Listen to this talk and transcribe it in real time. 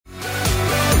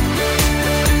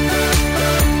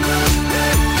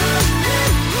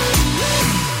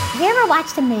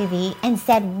watched a movie and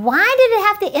said, why did it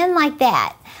have to end like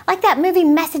that? Like that movie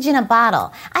Message in a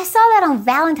Bottle. I saw that on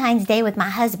Valentine's Day with my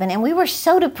husband, and we were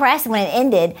so depressed when it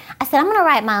ended. I said, I'm going to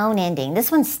write my own ending.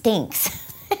 This one stinks.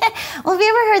 Well, have you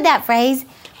ever heard that phrase?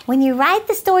 When you write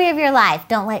the story of your life,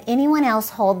 don't let anyone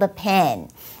else hold the pen.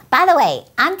 By the way,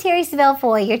 I'm Terry Savelle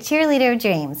Foy, your cheerleader of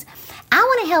dreams. I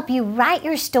want to help you write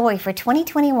your story for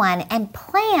 2021 and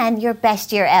plan your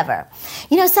best year ever.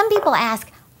 You know, some people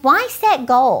ask, why set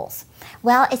goals?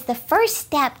 Well, it's the first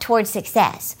step towards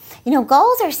success. You know,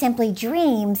 goals are simply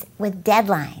dreams with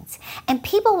deadlines. And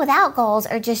people without goals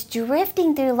are just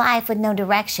drifting through life with no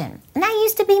direction. And that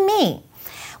used to be me.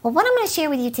 Well, what I'm going to share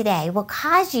with you today will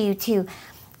cause you to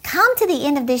come to the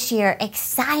end of this year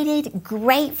excited,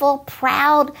 grateful,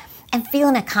 proud, and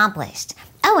feeling accomplished.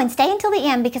 Oh, and stay until the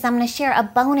end because I'm going to share a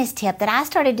bonus tip that I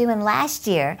started doing last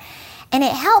year, and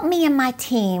it helped me and my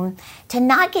team to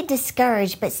not get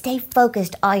discouraged but stay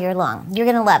focused all year long. You're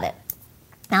going to love it.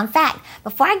 Now, in fact,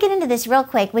 before I get into this real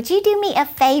quick, would you do me a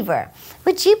favor?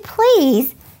 Would you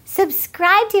please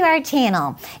subscribe to our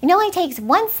channel? It only takes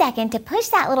 1 second to push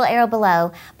that little arrow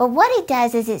below, but what it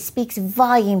does is it speaks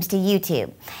volumes to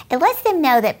YouTube. It lets them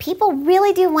know that people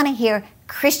really do want to hear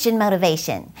Christian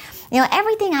motivation. You know,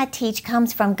 everything I teach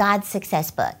comes from God's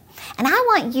success book. And I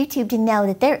want YouTube to know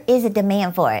that there is a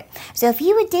demand for it. So if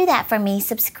you would do that for me,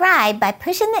 subscribe by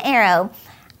pushing the arrow,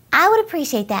 I would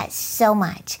appreciate that so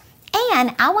much.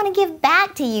 And I want to give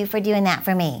back to you for doing that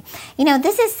for me. You know,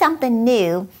 this is something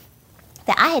new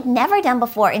that I had never done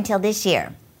before until this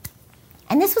year.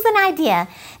 And this was an idea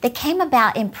that came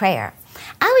about in prayer.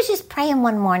 I was just praying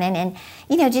one morning and,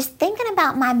 just thinking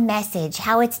about my message,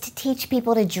 how it's to teach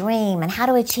people to dream and how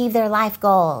to achieve their life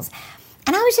goals.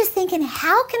 And I was just thinking,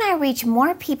 how can I reach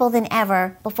more people than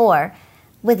ever before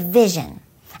with vision?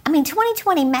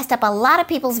 2020 messed up a lot of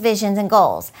people's visions and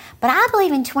goals, but I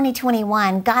believe in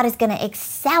 2021, God is going to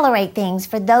accelerate things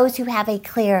for those who have a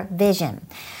clear vision.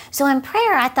 So in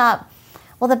prayer, I thought,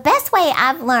 well, the best way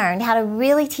I've learned how to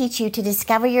really teach you to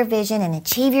discover your vision and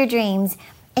achieve your dreams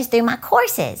is through my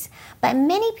courses. But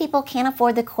many people can't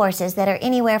afford the courses that are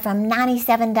anywhere from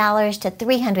 $97 to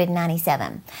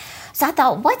 $397. So I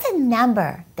thought, what's a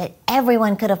number that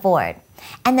everyone could afford?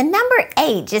 And the number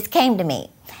 8 just came to me.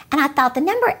 And I thought the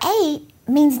number 8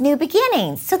 means new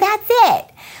beginnings. So that's it.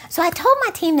 So I told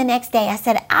my team the next day, I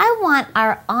said, I want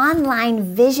our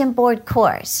online vision board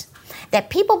course that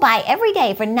people buy every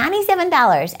day for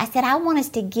 $97. I said, I want us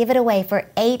to give it away for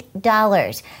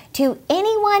 $8 to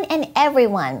anyone and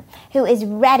everyone who is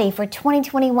ready for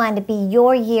 2021 to be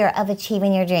your year of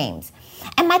achieving your dreams.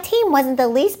 And my team wasn't the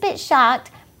least bit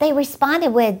shocked. They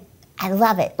responded with, I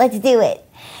love it. Let's do it.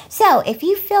 So if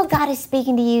you feel God is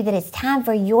speaking to you that it's time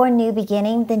for your new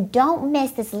beginning, then don't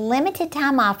miss this limited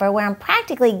time offer where I'm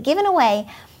practically giving away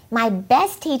my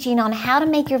best teaching on how to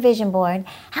make your vision board,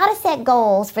 how to set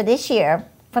goals for this year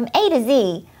from A to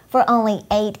Z for only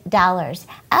 $8.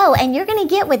 Oh, and you're going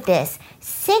to get with this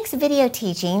 6 video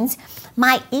teachings,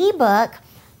 my ebook,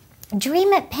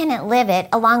 Dream It, Pen It, Live It,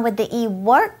 along with the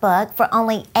e-workbook for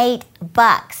only $8.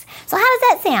 So how does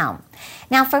that sound?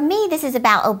 Now, for me, this is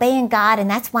about obeying God, and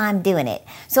that's why I'm doing it.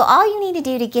 So all you need to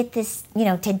do to get this,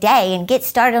 today and get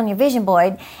started on your vision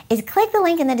board is click the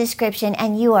link in the description,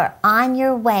 and you are on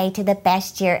your way to the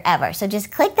best year ever. So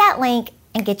just click that link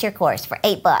and get your course for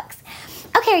 $8.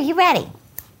 Okay, are you ready?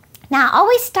 Now, I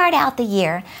always start out the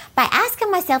year by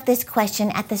asking myself this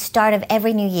question at the start of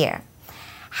every new year.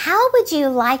 How would you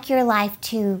like your life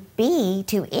to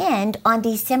end on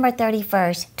December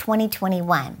 31st,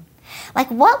 2021?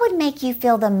 Like, what would make you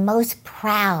feel the most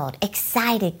proud,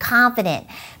 excited, confident,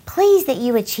 pleased that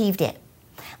you achieved it?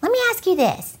 Let me ask you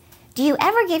this. Do you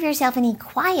ever give yourself any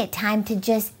quiet time to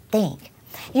just think?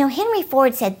 Henry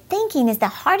Ford said thinking is the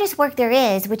hardest work there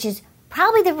is, which is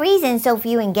probably the reason so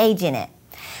few engage in it.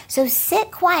 So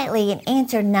sit quietly and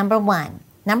answer number 1.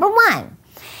 Number 1,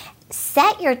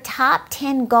 set your top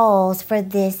 10 goals for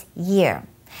this year.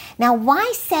 Now,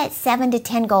 why set 7 to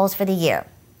 10 goals for the year?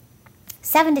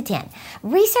 7 to 10.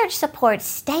 Research supports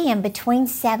staying between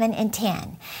 7 and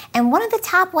 10. And one of the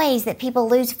top ways that people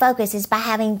lose focus is by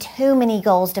having too many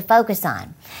goals to focus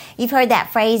on. You've heard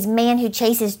that phrase, man who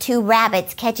chases 2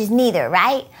 rabbits catches neither,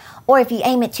 right? Or if you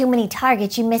aim at too many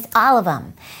targets, you miss all of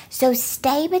them. So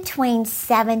stay between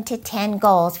 7 to 10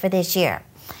 goals for this year.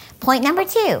 Point number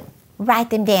 2, write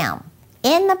them down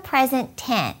in the present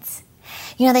tense.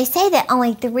 They say that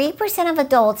only 3% of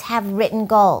adults have written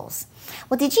goals.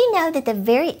 Well, did you know that the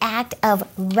very act of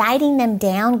writing them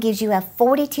down gives you a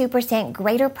 42%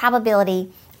 greater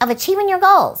probability of achieving your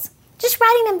goals? Just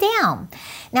writing them down.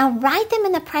 Now, write them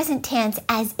in the present tense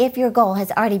as if your goal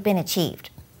has already been achieved.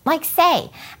 Like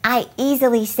say, I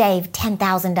easily save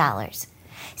 $10,000.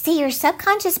 See, your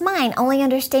subconscious mind only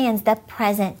understands the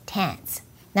present tense.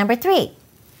 Number 3,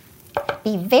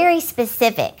 be very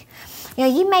specific.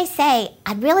 You may say,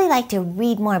 I'd really like to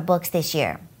read more books this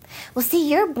year. Well, see,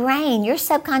 your brain, your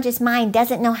subconscious mind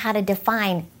doesn't know how to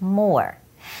define more.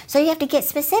 So you have to get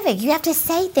specific. You have to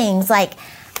say things like,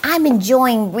 I'm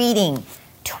enjoying reading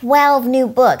 12 new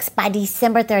books by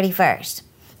December 31st.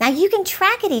 Now, you can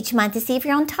track it each month to see if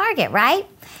you're on target, right?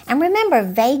 And remember,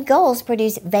 vague goals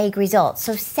produce vague results.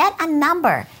 So set a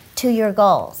number to your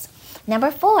goals.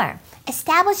 Number 4,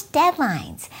 establish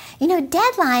deadlines.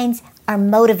 Deadlines are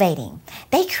motivating.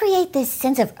 They create this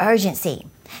sense of urgency.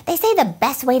 They say the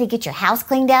best way to get your house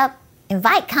cleaned up,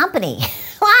 invite company.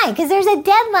 Why? Because there's a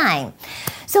deadline.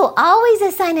 So always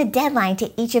assign a deadline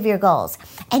to each of your goals.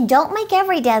 And don't make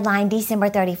every deadline December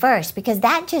 31st, because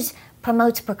that just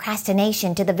promotes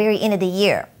procrastination to the very end of the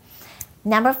year.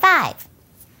 Number 5,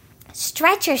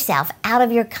 stretch yourself out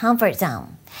of your comfort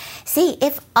zone. See,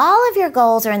 if all of your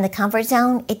goals are in the comfort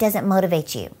zone, it doesn't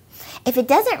motivate you. If it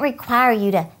doesn't require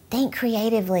you to think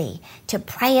creatively, to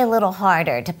pray a little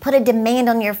harder, to put a demand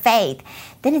on your faith,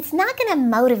 then it's not going to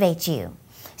motivate you.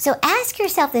 So ask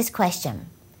yourself this question: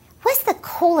 what's the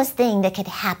coolest thing that could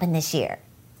happen this year?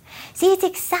 See, it's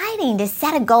exciting to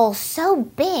set a goal so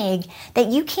big that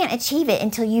you can't achieve it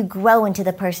until you grow into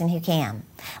the person who can.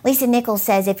 Lisa Nichols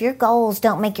says, if your goals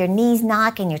don't make your knees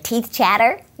knock and your teeth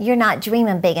chatter, you're not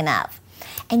dreaming big enough.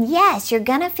 And yes, you're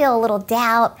going to feel a little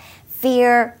doubt,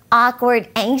 fear, awkward,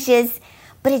 anxious,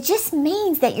 but it just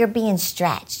means that you're being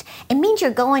stretched. It means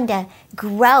you're going to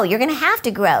grow. You're going to have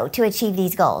to grow to achieve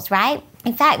these goals, right?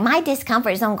 In fact, my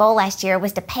discomfort zone goal last year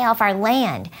was to pay off our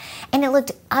land. And it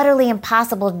looked utterly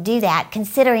impossible to do that,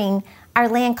 considering our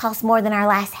land cost more than our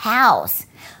last house.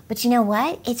 But you know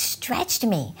what? It stretched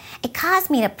me. It caused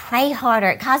me to pray harder.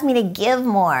 It caused me to give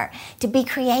more, to be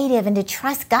creative, and to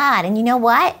trust God. And you know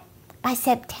what? By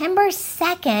September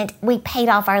 2nd, we paid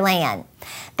off our land.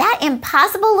 That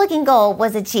impossible looking goal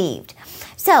was achieved.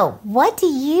 So what do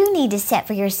you need to set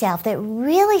for yourself that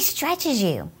really stretches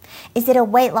you? Is it a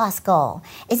weight loss goal?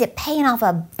 Is it paying off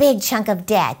a big chunk of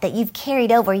debt that you've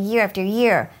carried over year after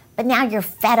year, but now you're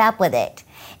fed up with it?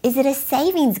 Is it a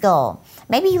savings goal?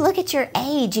 Maybe you look at your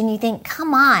age and you think,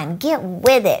 come on, get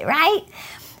with it, right?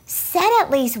 Set at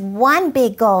least one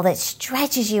big goal that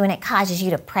stretches you and it causes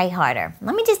you to pray harder.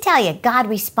 Let me just tell you, God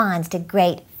responds to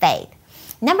great faith.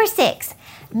 Number 6,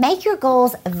 make your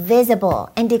goals visible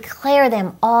and declare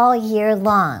them all year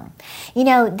long.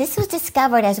 This was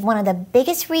discovered as one of the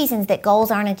biggest reasons that goals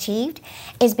aren't achieved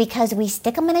is because we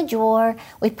stick them in a drawer,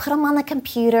 we put them on the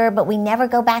computer, but we never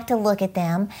go back to look at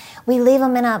them. We leave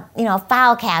them in a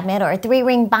file cabinet or a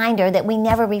 3-ring binder that we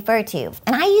never refer to.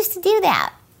 And I used to do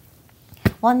that.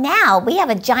 Well, now we have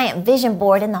a giant vision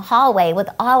board in the hallway with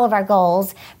all of our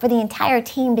goals for the entire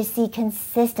team to see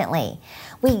consistently.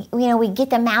 We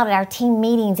get them out at our team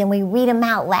meetings and we read them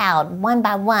out loud one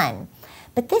by one.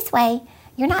 But this way,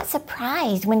 you're not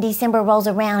surprised when December rolls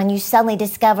around and you suddenly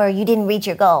discover you didn't reach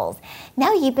your goals.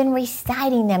 No, you've been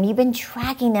reciting them. You've been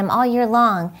tracking them all year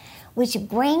long, which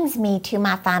brings me to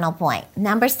my final point.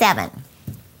 Number 7,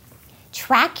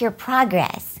 track your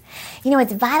progress.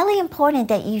 It's vitally important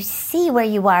that you see where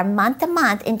you are month to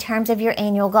month in terms of your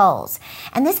annual goals.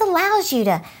 And this allows you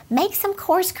to make some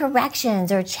course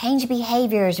corrections or change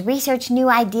behaviors, research new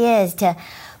ideas to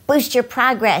boost your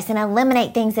progress and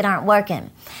eliminate things that aren't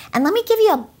working. And let me give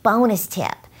you a bonus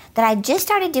tip that I just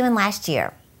started doing last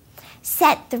year.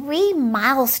 Set 3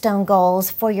 milestone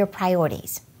goals for your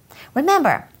priorities.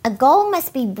 Remember, a goal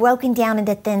must be broken down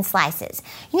into thin slices.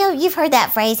 You've heard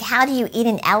that phrase, how do you eat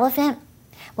an elephant?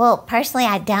 Well, personally,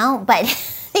 I don't, but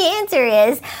the answer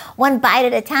is one bite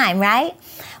at a time, right?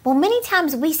 Well, many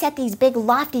times we set these big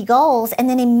lofty goals and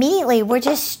then immediately we're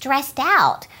just stressed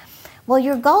out. Well,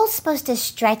 your goal's supposed to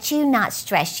stretch you, not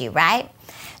stress you, right?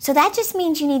 So that just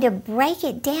means you need to break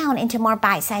it down into more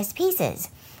bite-sized pieces.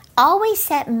 Always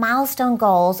set milestone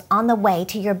goals on the way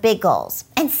to your big goals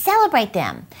and celebrate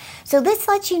them. So this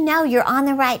lets you know you're on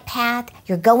the right path,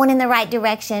 you're going in the right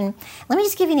direction. Let me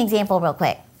just give you an example real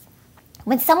quick.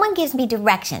 When someone gives me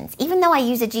directions, even though I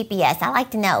use a GPS, I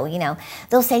like to know,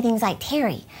 they'll say things like,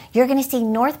 Terry, you're going to see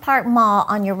North Park Mall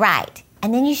on your right,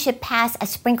 and then you should pass a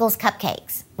Sprinkles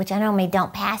Cupcakes, which I normally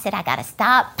don't pass it. I got to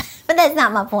stop, but that's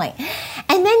not my point.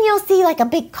 And then you'll see like a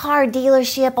big car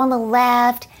dealership on the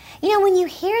left. When you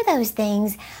hear those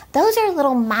things, those are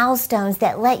little milestones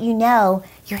that let you know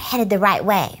you're headed the right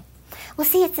way. Well,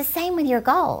 see, it's the same with your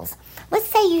goals. Let's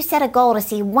say you set a goal to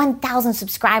see 1,000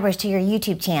 subscribers to your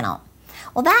YouTube channel.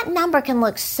 Well, that number can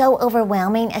look so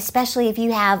overwhelming, especially if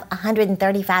you have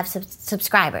 135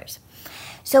 subscribers.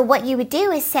 So what you would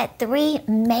do is set 3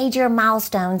 major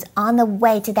milestones on the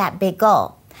way to that big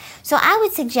goal. So I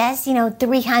would suggest,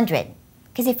 300.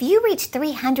 Because if you reach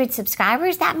 300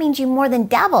 subscribers, that means you more than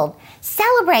doubled.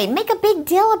 Celebrate, make a big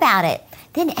deal about it.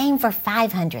 Then aim for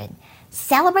 500.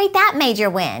 Celebrate that major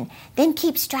win. Then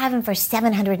keep striving for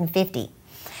 750.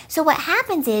 So what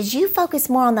happens is you focus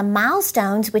more on the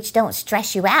milestones, which don't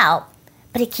stress you out,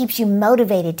 but it keeps you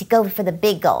motivated to go for the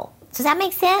big goal. Does that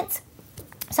make sense?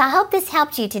 So I hope this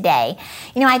helped you today.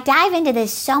 I dive into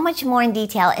this so much more in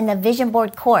detail in the Vision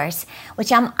Board course, which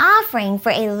I'm offering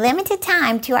for a limited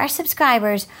time to our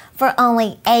subscribers for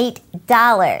only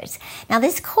 $8. Now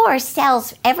this course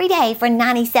sells every day for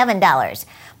 $97,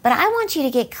 but I want you to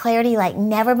get clarity like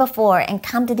never before and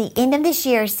come to the end of this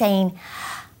year saying,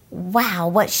 wow,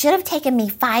 what should have taken me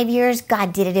 5 years,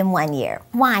 God did it in 1 year.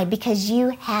 Why? Because you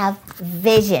have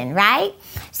vision, right?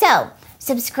 So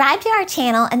subscribe to our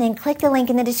channel and then click the link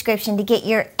in the description to get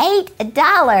your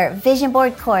 $8 Vision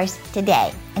Board course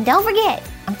today. And don't forget,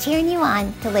 I'm cheering you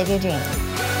on to live your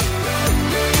dreams.